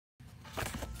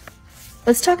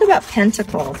Let's talk about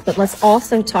Pentacles, but let's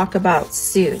also talk about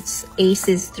suits,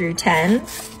 aces through 10,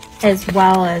 as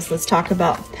well as let's talk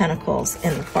about Pentacles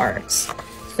in the cards.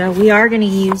 So we are going to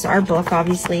use our book,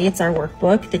 obviously. It's our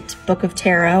workbook, the Book of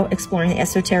Tarot, Exploring the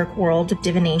Esoteric World of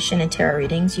Divination and Tarot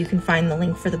Readings. You can find the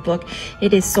link for the book.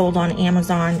 It is sold on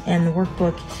Amazon, and the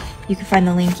workbook, you can find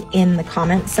the link in the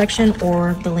comments section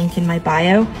or the link in my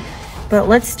bio. But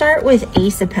let's start with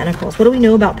Ace of Pentacles. What do we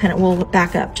know about Pentacles? We'll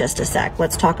back up just a sec.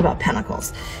 Let's talk about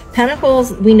Pentacles.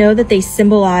 Pentacles, we know that they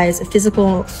symbolize the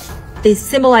physical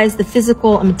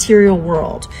and material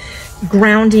world.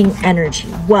 Grounding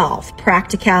energy, wealth,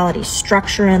 practicality,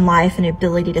 structure in life, and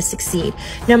ability to succeed.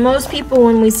 Now, most people,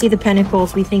 when we see the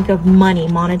Pentacles, we think of money,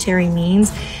 monetary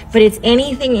means, but it's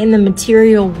anything in the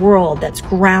material world that's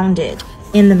grounded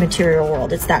in the material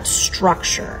world. It's that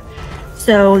structure.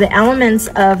 So the elements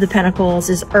of the Pentacles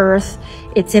is earth,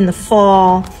 it's in the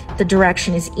fall, the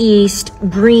direction is east,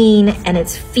 green, and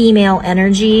it's female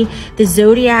energy. The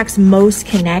zodiac's most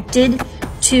connected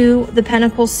to the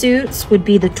Pentacle suits would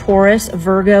be the Taurus,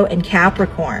 Virgo, and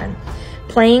Capricorn.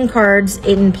 Playing cards,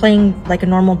 in playing like a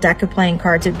normal deck of playing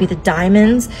cards, it would be the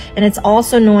diamonds, and it's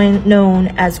also known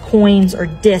as coins or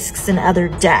discs in other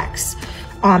decks.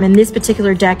 In this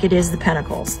particular deck, it is the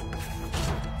Pentacles.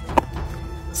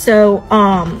 So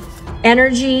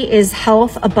energy is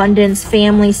health, abundance,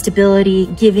 family, stability,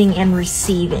 giving, and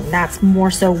receiving. That's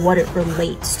more so what it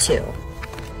relates to.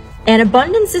 And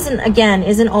abundance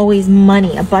isn't always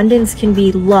money. Abundance can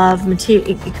be love,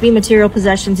 it could be material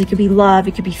possessions, it could be love,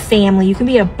 it could be family. You can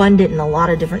be abundant in a lot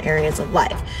of different areas of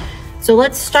life. So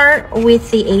let's start with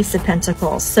the Ace of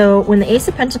Pentacles. So when the Ace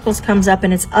of Pentacles comes up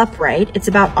and it's upright, it's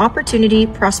about opportunity,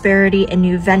 prosperity, and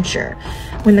new venture.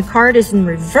 When the card is in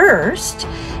reversed,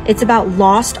 it's about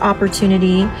lost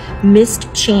opportunity,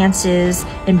 missed chances,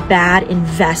 and bad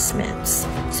investments.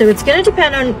 So it's going to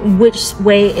depend on which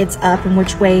way it's up and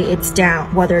which way it's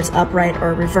down, whether it's upright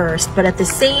or reversed. But at the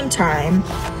same time,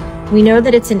 we know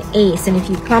that it's an ace. And if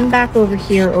you come back over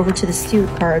here, over to the suit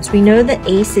cards, we know that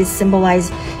aces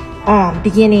symbolize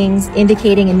beginnings,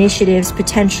 indicating initiatives,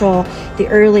 potential, the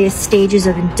earliest stages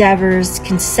of endeavors,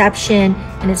 conception,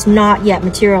 and it's not yet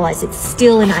materialized. It's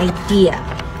still an idea.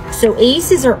 So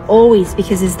aces are always,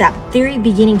 because it's that very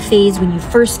beginning phase when you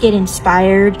first get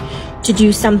inspired to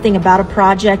do something about a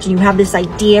project and you have this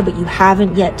idea, but you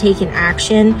haven't yet taken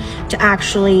action to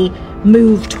actually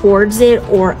move towards it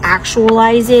or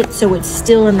actualize it. So it's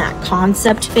still in that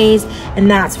concept phase, and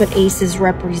that's what aces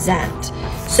represent.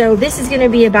 So this is going to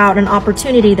be about an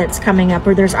opportunity that's coming up,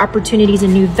 or there's opportunities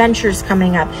and new ventures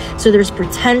coming up. So there's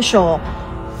potential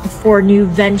for new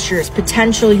ventures,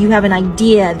 potential. You have an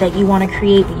idea that you want to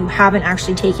create, but you haven't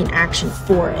actually taken action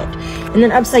for it. And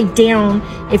then upside down,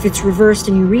 if it's reversed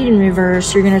and you read in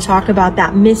reverse, you're going to talk about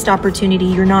that missed opportunity.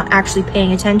 You're not actually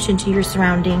paying attention to your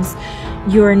surroundings.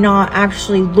 You're not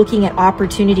actually looking at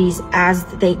opportunities as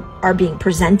they are being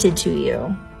presented to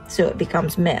you. So it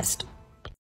becomes missed.